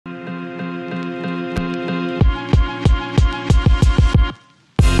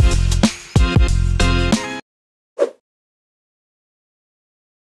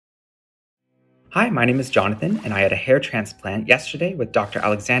Hi, my name is Jonathan, and I had a hair transplant yesterday with Dr.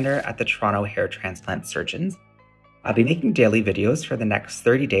 Alexander at the Toronto Hair Transplant Surgeons. I'll be making daily videos for the next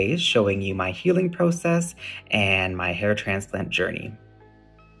 30 days showing you my healing process and my hair transplant journey.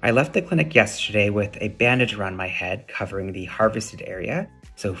 I left the clinic yesterday with a bandage around my head covering the harvested area.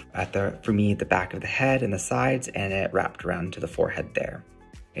 So for me, the back of the head and the sides, and it wrapped around to the forehead there.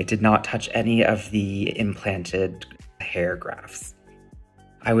 It did not touch any of the implanted hair grafts.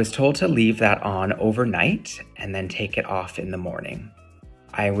 I was told to leave that on overnight and then take it off in the morning.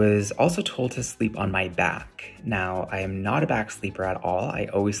 I was also told to sleep on my back. Now, I am not a back sleeper at all. I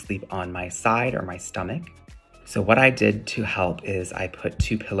always sleep on my side or my stomach. So what I did to help is I put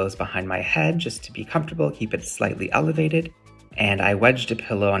 2 pillows behind my head just to be comfortable, keep it slightly elevated. And I wedged a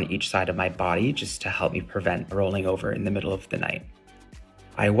pillow on each side of my body just to help me prevent rolling over in the middle of the night.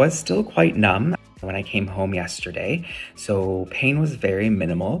 I was still quite numb when I came home yesterday, so pain was very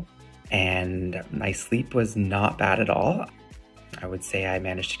minimal and my sleep was not bad at all. I would say I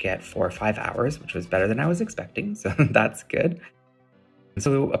managed to get 4 or 5 hours, which was better than I was expecting, so that's good.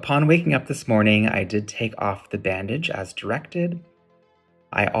 So upon waking up this morning, I did take off the bandage as directed.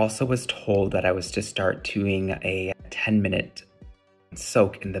 I also was told that I was to start doing a 10-minute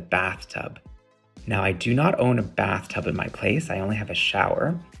soak in the bathtub. Now, I do not own a bathtub in my place. I only have a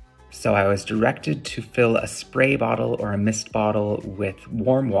shower. So I was directed to fill a spray bottle or a mist bottle with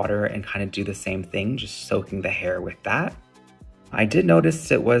warm water and kind of do the same thing, just soaking the hair with that. I did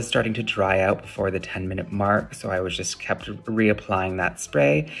notice it was starting to dry out before the 10-minute mark, so I was just kept reapplying that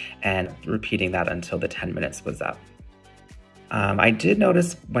spray and repeating that until the 10 minutes was up. I did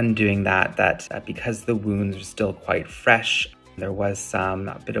notice when doing that because the wounds are still quite fresh, there was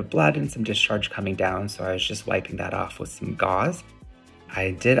a bit of blood and some discharge coming down, so I was just wiping that off with some gauze.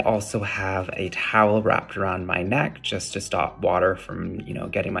 I did also have a towel wrapped around my neck just to stop water from,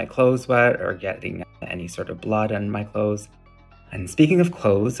 getting my clothes wet or getting any sort of blood on my clothes. And speaking of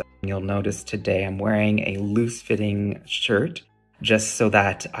clothes, you'll notice today I'm wearing a loose-fitting shirt just so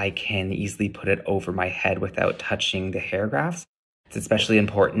that I can easily put it over my head without touching the hair grafts. It's especially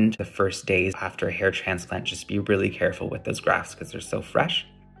important the first days after a hair transplant, just be really careful with those grafts because they're so fresh.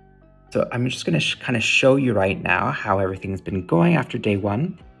 So I'm just going to kind of show you right now how everything's been going after day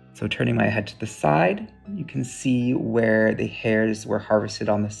 1. So turning my head to the side, you can see where the hairs were harvested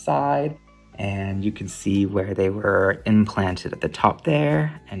on the side, and you can see where they were implanted at the top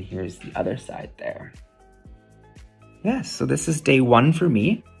there, and here's the other side there. Yeah, so this is day 1 for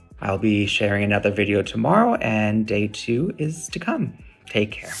me. I'll be sharing another video tomorrow, and day 2 is to come.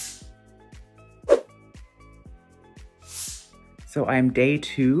 Take care. So I'm day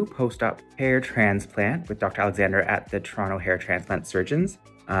 2 post-op hair transplant with Dr. Alexander at the Toronto Hair Transplant Surgeons.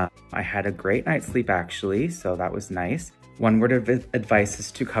 I had a great night's sleep actually, so that was nice. One word of advice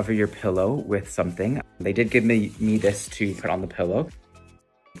is to cover your pillow with something. They did give me this to put on the pillow,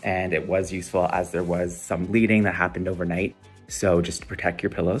 and it was useful as there was some bleeding that happened overnight. So just to protect your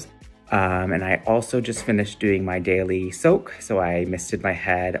pillows. And I also just finished doing my daily soak. So I misted my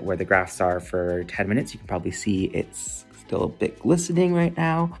head where the grafts are for 10 minutes. You can probably see it's still a bit glistening right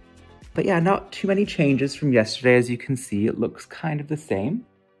now. But yeah, not too many changes from yesterday. As you can see, it looks kind of the same.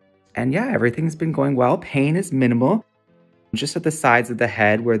 And yeah, everything's been going well. Pain is minimal. Just at the sides of the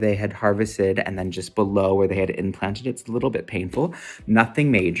head where they had harvested and then just below where they had implanted, it's a little bit painful.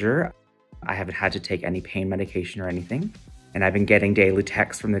 Nothing major. I haven't had to take any pain medication or anything. And I've been getting daily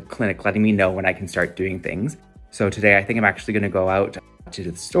texts from the clinic letting me know when I can start doing things. So today I think I'm actually going to go out to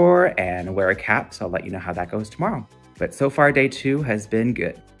the store and wear a cap. So I'll let you know how that goes tomorrow. But so far, day 2 has been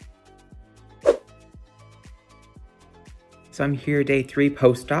good. So I'm here day 3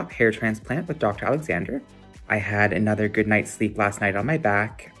 post-op hair transplant with Dr. Alexander. I had another good night's sleep last night on my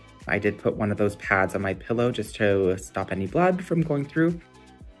back. I did put one of those pads on my pillow just to stop any blood from going through.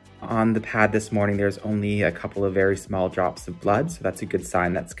 On the pad this morning, there's only a couple of very small drops of blood, so that's a good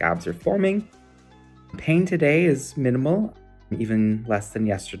sign that scabs are forming. Pain today is minimal, even less than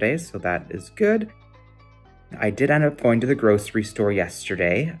yesterday, so that is good. I did end up going to the grocery store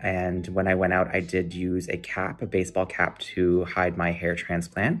yesterday, and when I went out, I did use a cap, a baseball cap, to hide my hair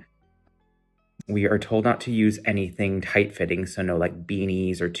transplant. We are told not to use anything tight-fitting, so no like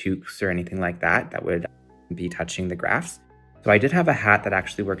beanies or toques or anything like that that would be touching the grafts. So I did have a hat that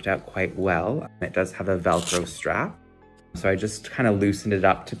actually worked out quite well. It does have a Velcro strap. So I just kind of loosened it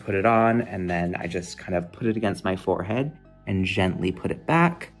up to put it on, and then I just kind of put it against my forehead and gently put it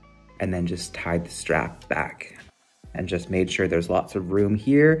back, and then just tied the strap back and just made sure there's lots of room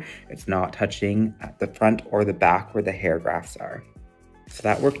here. It's not touching at the front or the back where the hair grafts are. So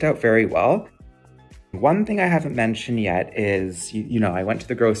that worked out very well. One thing I haven't mentioned yet is, I went to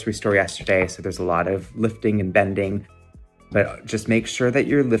the grocery store yesterday, so there's a lot of lifting and bending, but just make sure that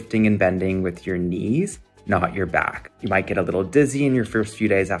you're lifting and bending with your knees, not your back. You might get a little dizzy in your first few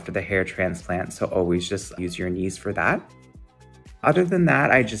days after the hair transplant, so always just use your knees for that. Other than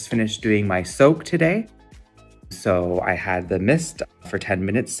that, I just finished doing my soak today. So I had the mist for 10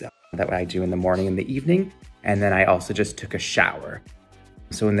 minutes that I do in the morning and the evening, and then I also just took a shower.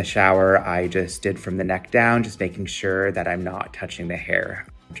 So in the shower, I just did from the neck down, just making sure that I'm not touching the hair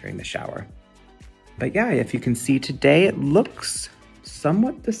during the shower. But yeah, if you can see today, it looks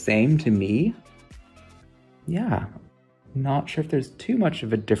somewhat the same to me. Yeah, not sure if there's too much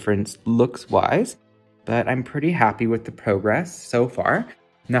of a difference looks-wise, but I'm pretty happy with the progress so far.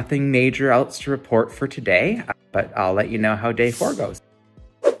 Nothing major else to report for today, but I'll let you know how day 4 goes.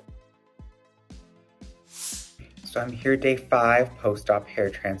 So I'm here day 5 post-op hair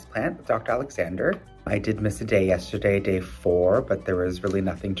transplant with Dr. Alexander. I did miss a day yesterday, day 4, but there was really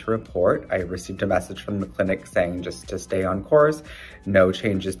nothing to report. I received a message from the clinic saying just to stay on course, no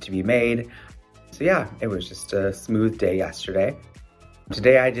changes to be made. So yeah, it was just a smooth day yesterday.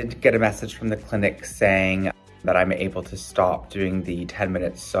 Today I did get a message from the clinic saying that I'm able to stop doing the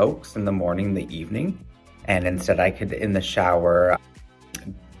 10-minute soaks in the morning and the evening. And instead I could, in the shower,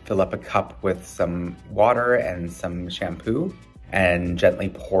 fill up a cup with some water and some shampoo and gently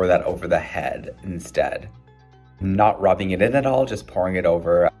pour that over the head instead. Not rubbing it in at all, just pouring it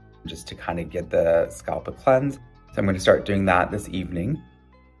over just to kind of get the scalp a cleanse. So I'm going to start doing that this evening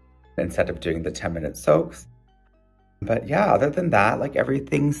instead of doing the 10-minute soaks. But yeah, other than that, like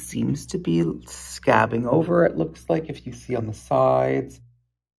everything seems to be scabbing over. It looks like if you see on the sides,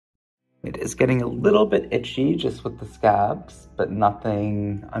 it is getting a little bit itchy just with the scabs, but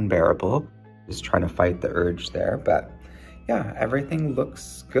nothing unbearable. Just trying to fight the urge there. But yeah, everything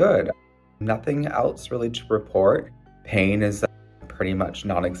looks good. Nothing else really to report. Pain is pretty much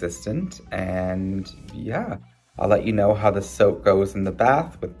non-existent. And yeah, I'll let you know how the soak goes in the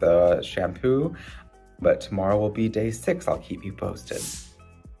bath with the shampoo. But tomorrow will be day 6. I'll keep you posted.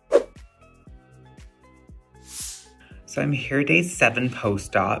 So I'm here day 7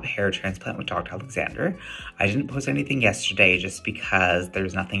 post-op hair transplant with Dr. Alexander. I didn't post anything yesterday just because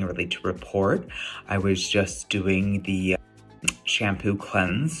there's nothing really to report. I was just doing the shampoo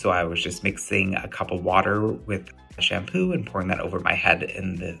cleanse. So I was just mixing a cup of water with shampoo and pouring that over my head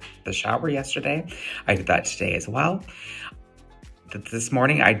in the shower yesterday. I did that today as well. This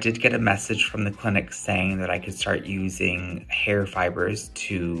morning, I did get a message from the clinic saying that I could start using hair fibers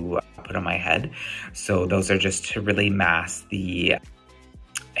to put on my head. So those are just to really mask the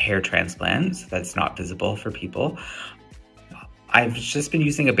hair transplant so that it's not visible for people. I've just been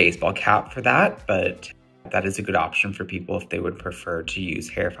using a baseball cap for that, but that is a good option for people if they would prefer to use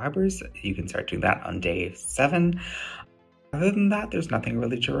hair fibers. You can start doing that on day 7. Other than that, there's nothing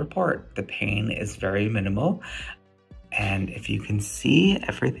really to report. The pain is very minimal. And if you can see,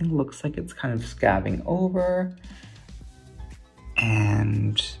 everything looks like it's kind of scabbing over.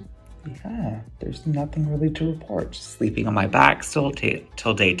 And yeah, there's nothing really to report. Just sleeping on my back still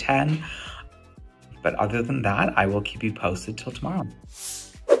till day 10. But other than that, I will keep you posted till tomorrow.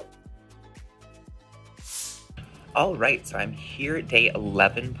 All right, so I'm here at day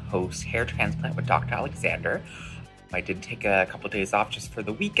 11 post hair transplant with Dr. Alexander. I did take a couple days off just for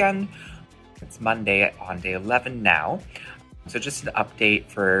the weekend. It's Monday on day 11 now. So just an update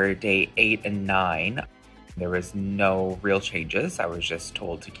for day 8 and 9. There was no real changes. I was just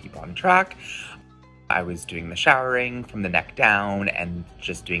told to keep on track. I was doing the showering from the neck down and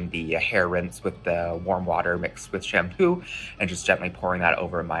just doing the hair rinse with the warm water mixed with shampoo and just gently pouring that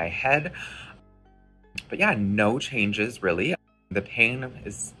over my head. But yeah, no changes really. The pain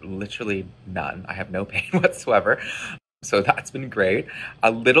is literally none. I have no pain whatsoever. So that's been great.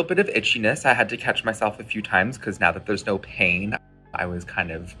 A little bit of itchiness. I had to catch myself a few times because now that there's no pain, I was kind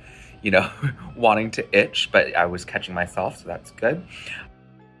of, wanting to itch, but I was catching myself, so that's good.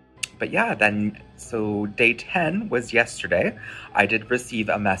 But yeah, so day 10 was yesterday. I did receive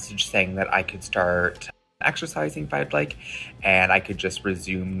a message saying that I could start exercising if I'd like, and I could just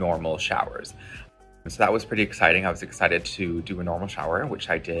resume normal showers. So that was pretty exciting. I was excited to do a normal shower, which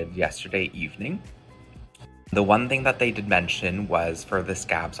I did yesterday evening. The one thing that they did mention was for the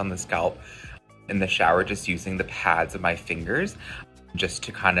scabs on the scalp in the shower, just using the pads of my fingers, just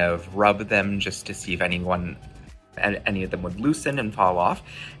to kind of rub them, just to see if any of them would loosen and fall off.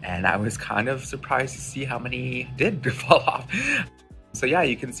 And I was kind of surprised to see how many did fall off. So yeah,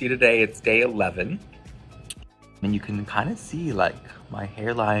 you can see today it's day 11. And you can kind of see like my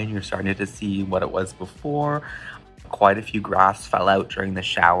hairline, you're starting to see what it was before. Quite a few grafts fell out during the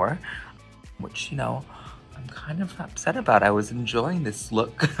shower. which, you know, I'm kind of upset about. I was enjoying this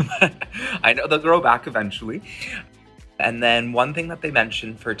look. I know they'll grow back eventually. And then one thing that they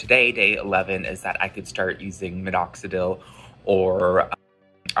mentioned for today, day 11, is that I could start using minoxidil or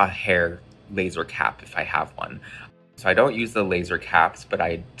a hair laser cap if I have one. So I don't use the laser caps, but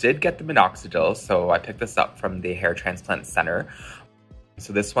I did get the minoxidil. So I picked this up from the Hair Transplant Center.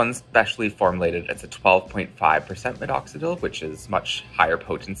 So this one's specially formulated. It's a 12.5% minoxidil, which is much higher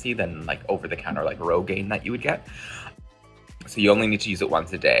potency than like over-the-counter like Rogaine that you would get. So you only need to use it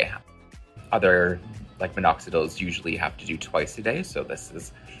once a day. Other like minoxidils usually have to do twice a day. So this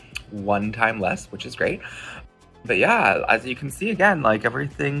is one time less, which is great. But yeah, as you can see again, like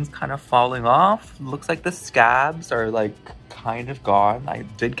everything's kind of falling off. Looks like the scabs are like kind of gone. I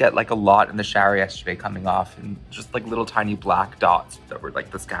did get like a lot in the shower yesterday coming off, and just like little tiny black dots that were like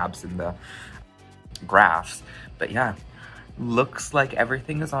the scabs in the grafts. But yeah, looks like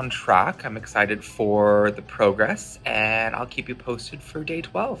everything is on track. I'm excited for the progress, and I'll keep you posted for day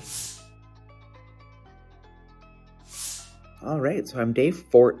 12. All right, so I'm day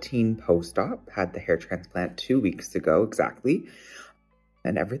 14 post-op, had the hair transplant 2 weeks ago exactly,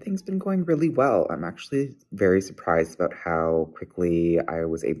 and everything's been going really well. I'm actually very surprised about how quickly I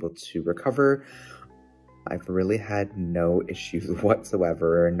was able to recover. I've really had no issues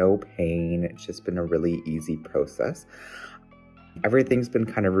whatsoever, no pain. It's just been a really easy process. Everything's been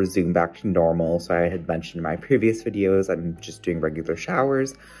kind of resumed back to normal. So I had mentioned in my previous videos, I'm just doing regular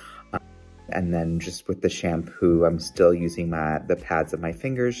showers. And then just with the shampoo, I'm still using the pads of my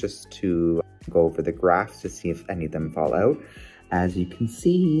fingers just to go over the grafts to see if any of them fall out. As you can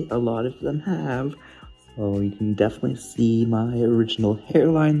see, a lot of them have. So you can definitely see my original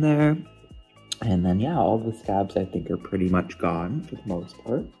hairline there. And then yeah, all the scabs I think are pretty much gone for the most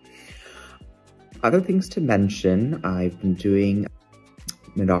part. Other things to mention, I've been doing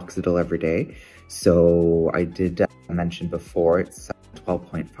minoxidil every day. So I did mention before, it's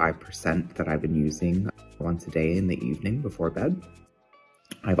 12.5% that I've been using once a day in the evening before bed.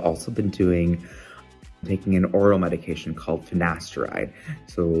 I've also been taking an oral medication called finasteride.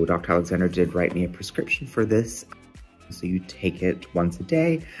 So Dr. Alexander did write me a prescription for this. So you take it once a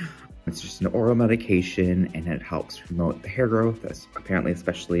day. It's just an oral medication, and it helps promote the hair growth, apparently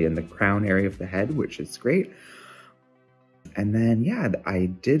especially in the crown area of the head, which is great. And then, yeah, I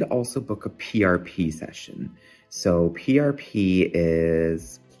did also book a PRP session. So PRP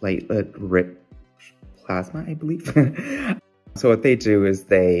is platelet-rich plasma, I believe. So what they do is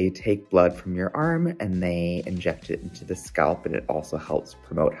they take blood from your arm and they inject it into the scalp, and it also helps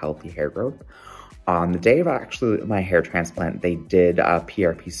promote healthy hair growth. On the day of actually my hair transplant, they did a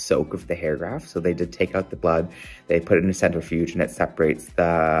PRP soak of the hair graft. So they did take out the blood, they put it in a centrifuge, and it separates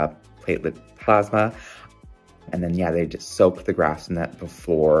the platelet plasma. And then, yeah, they just soaked the grafts in that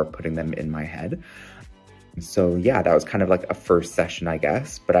before putting them in my head. So yeah, that was kind of like a first session, I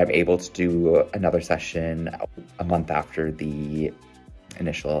guess, but I'm able to do another session a month after the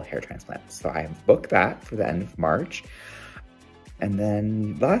initial hair transplant. So I have booked that for the end of March. And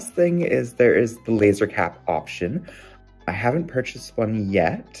then last thing is there is the laser cap option. I haven't purchased one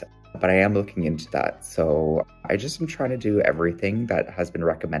yet, but I am looking into that. So I just am trying to do everything that has been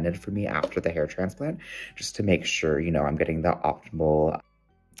recommended for me after the hair transplant, just to make sure, you know, I'm getting the optimal,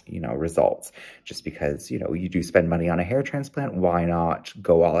 you know, results. Just because, you know, you do spend money on a hair transplant, why not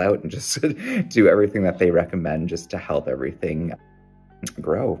go all out and just do everything that they recommend just to help everything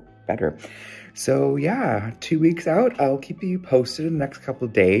grow better. So yeah, 2 weeks out, I'll keep you posted in the next couple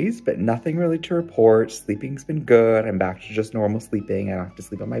of days, but nothing really to report. Sleeping's been good. I'm back to just normal sleeping. I don't have to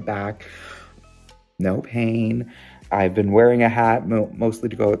sleep on my back. No pain. I've been wearing a hat mostly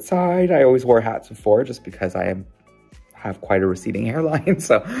to go outside. I always wore hats before just because I have quite a receding hairline.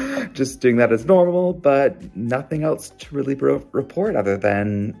 So just doing that as normal, but nothing else to really report other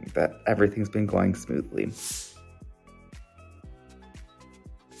than that everything's been going smoothly.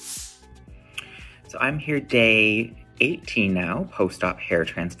 So I'm here day 18 now, post-op hair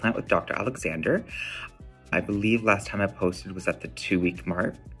transplant with Dr. Alexander. I believe last time I posted was at the 2-week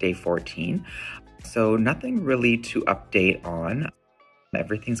mark, day 14. So nothing really to update on.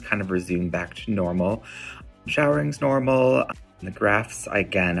 Everything's kind of resumed back to normal. Showering's normal. The grafts,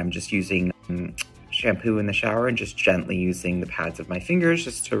 again, I'm just using shampoo in the shower and just gently using the pads of my fingers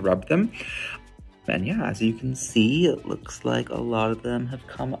just to rub them. And yeah, as you can see, it looks like a lot of them have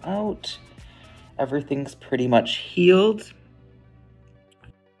come out. Everything's pretty much healed.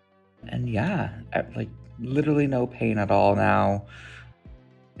 And yeah, like literally no pain at all now.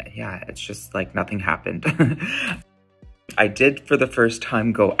 Yeah, it's just like nothing happened. I did for the first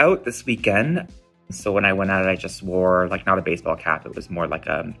time go out this weekend. So when I went out, I just wore like not a baseball cap. It was more like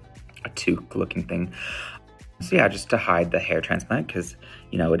a a toque looking thing. So yeah, just to hide the hair transplant, because,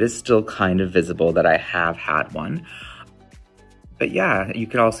 you know, it is still kind of visible that I have had one. But yeah, you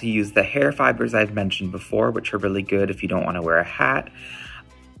could also use the hair fibers I've mentioned before, which are really good if you don't want to wear a hat.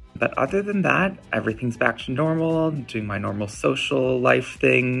 But other than that, everything's back to normal. I'm doing my normal social life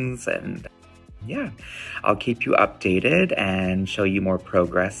things, and yeah, I'll keep you updated and show you more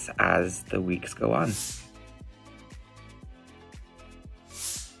progress as the weeks go on.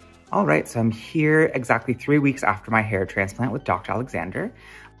 All right, so I'm here exactly 3 weeks after my hair transplant with Dr. Alexander.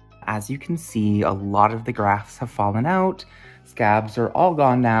 As you can see, a lot of the grafts have fallen out. Scabs are all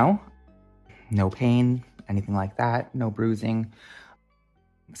gone now. No pain, anything like that, no bruising.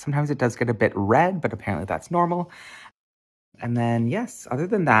 Sometimes it does get a bit red, but apparently that's normal. And then, yes, other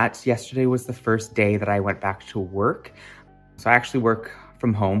than that, yesterday was the first day that I went back to work. So I actually work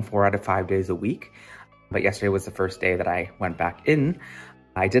from home 4 out of 5 days a week. But yesterday was the first day that I went back in.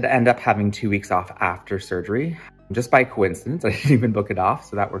 I did end up having 2 weeks off after surgery, just by coincidence. I didn't even book it off,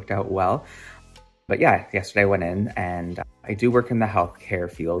 so that worked out well. But yeah, yesterday I went in, and I do work in the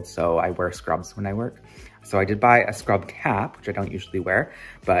healthcare field, so I wear scrubs when I work. So I did buy a scrub cap, which I don't usually wear,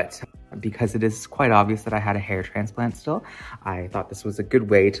 but because it is quite obvious that I had a hair transplant still, I thought this was a good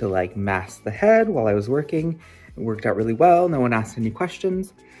way to like mask the head while I was working. It worked out really well. No one asked any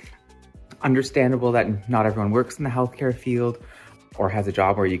questions. Understandable that not everyone works in the healthcare field or has a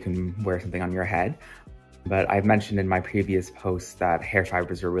job where you can wear something on your head. But I've mentioned in my previous posts that hair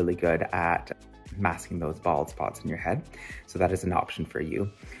fibers are really good at masking those bald spots in your head. So that is an option for you.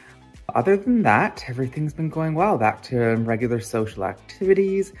 Other than that, everything's been going well. Back to regular social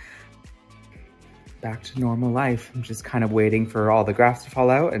activities, back to normal life. I'm just kind of waiting for all the grafts to fall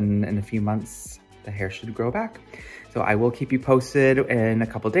out, and in a few months, the hair should grow back. So I will keep you posted in a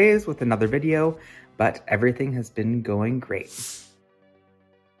couple days with another video, but everything has been going great.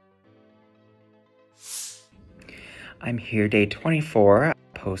 I'm here day 24,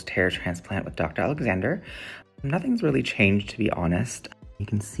 post-hair transplant with Dr. Alexander. Nothing's really changed, to be honest. You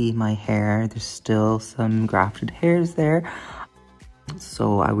can see my hair, there's still some grafted hairs there.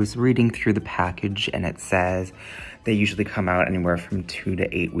 So I was reading through the package, and it says they usually come out anywhere from 2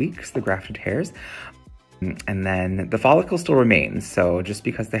 to 8 weeks, the grafted hairs. And then the follicle still remains. So just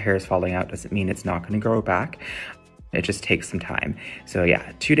because the hair is falling out doesn't mean it's not going to grow back. It just takes some time. So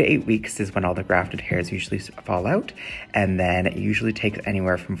yeah, 2 to 8 weeks is when all the grafted hairs usually fall out. And then it usually takes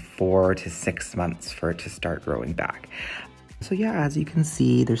anywhere from 4 to 6 months for it to start growing back. So yeah, as you can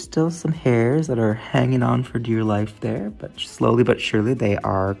see, there's still some hairs that are hanging on for dear life there, but slowly but surely they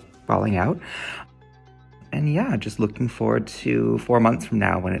are falling out. And yeah, just looking forward to 4 months from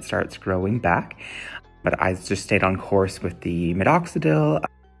now when it starts growing back. But I just stayed on course with the minoxidil.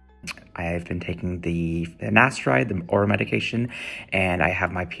 I've been taking the finasteride, the oral medication, and I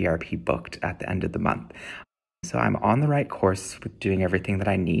have my PRP booked at the end of the month. So I'm on the right course with doing everything that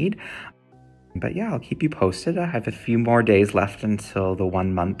I need. But yeah, I'll keep you posted. I have a few more days left until the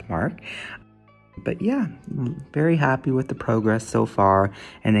 1 month mark. But yeah, I'm very happy with the progress so far.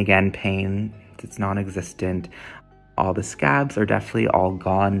 And again, pain, it's non-existent. All the scabs are definitely all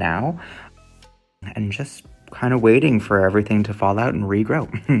gone now. And just kind of waiting for everything to fall out and regrow.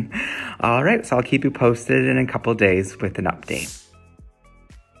 All right, so I'll keep you posted in a couple days with an update.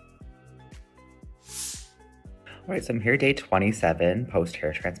 All right, so I'm here day 27,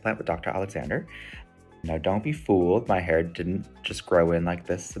 post-hair transplant with Dr. Alexander. Now, don't be fooled. My hair didn't just grow in like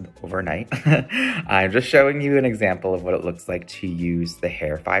this overnight. I'm just showing you an example of what it looks like to use the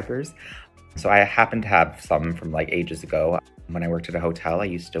hair fibers. So I happen to have some from like ages ago. When I worked at a hotel, I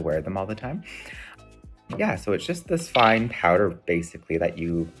used to wear them all the time. Yeah, so it's just this fine powder basically that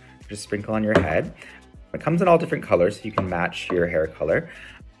you just sprinkle on your head. It comes in all different colors so you can match your hair color.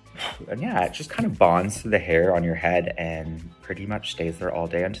 And yeah, it just kind of bonds to the hair on your head and pretty much stays there all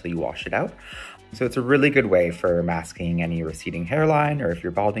day until you wash it out. So it's a really good way for masking any receding hairline or if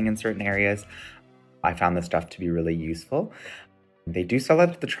you're balding in certain areas. I found this stuff to be really useful. They do sell it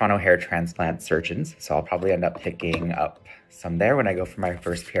at the Toronto Hair Transplant Surgeons, so I'll probably end up picking up some there when I go for my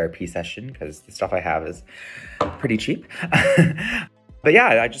first PRP session because the stuff I have is pretty cheap. But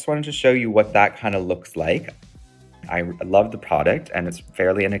yeah, I just wanted to show you what that kind of looks like. I love the product and it's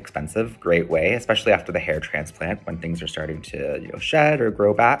fairly inexpensive, great way, especially after the hair transplant when things are starting to shed or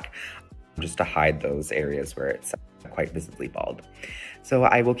grow back, just to hide those areas where it's quite visibly bald. So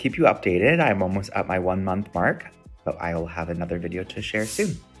I will keep you updated. I'm almost at my 1 month mark. But I'll have another video to share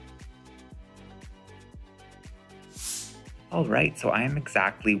soon. All right, so I am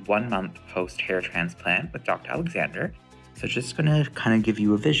exactly 1 month post-hair transplant with Dr. Alexander. So just gonna kind of give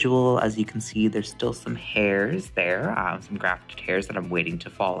you a visual. As you can see, there's still some hairs there, some grafted hairs that I'm waiting to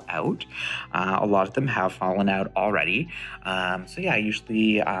fall out. A lot of them have fallen out already. So yeah,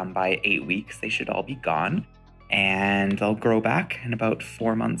 usually by 8 weeks, they should all be gone. And they'll grow back in about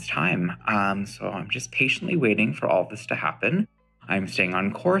 4 months' time. So I'm just patiently waiting for all this to happen. I'm staying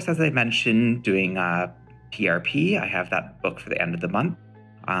on course, as I mentioned, doing PRP. I have that booked for the end of the month,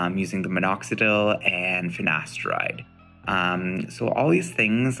 using the minoxidil and finasteride. So all these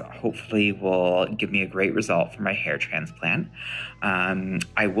things hopefully will give me a great result for my hair transplant.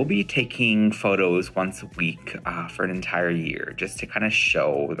 I will be taking photos once a week for an entire year, just to kind of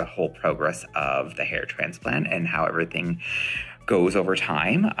show the whole progress of the hair transplant and how everything goes over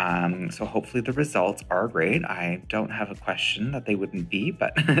time. So hopefully the results are great. I don't have a question that they wouldn't be,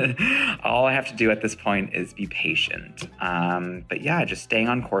 but all I have to do at this point is be patient. But yeah, just staying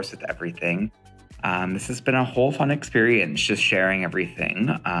on course with everything. This has been a whole fun experience, just sharing everything.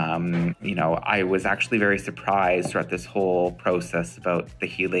 I was actually very surprised throughout this whole process about the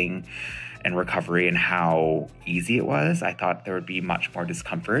healing and recovery and how easy it was. I thought there would be much more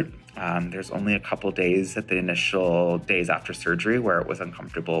discomfort. There's only a couple days at the initial days after surgery where it was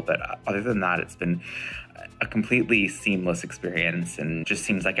uncomfortable, but other than that, it's been a completely seamless experience, and just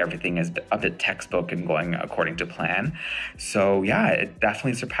seems like everything is a bit textbook and going according to plan. So yeah, it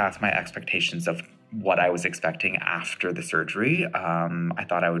definitely surpassed my expectations of what I was expecting after the surgery. I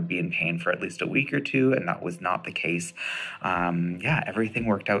thought I would be in pain for at least a week or two, and that was not the case. Everything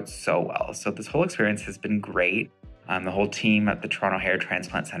worked out so well. So this whole experience has been great. The whole team at the Toronto Hair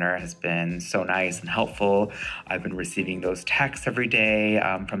Transplant Center has been so nice and helpful. I've been receiving those texts every day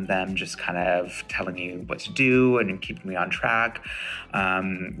from them, just kind of telling me what to do and keeping me on track.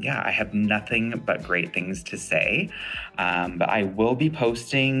 I have nothing but great things to say. But I will be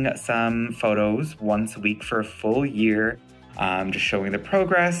posting some photos once a week for a full year, just showing the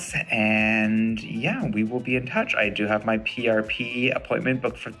progress, and yeah, we will be in touch. I do have my PRP appointment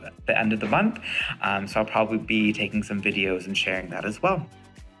booked for the end of the month, so I'll probably be taking some videos and sharing that as well.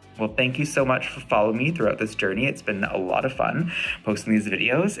 Well, thank you so much for following me throughout this journey. It's been a lot of fun posting these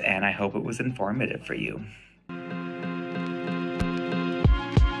videos, and I hope it was informative for you.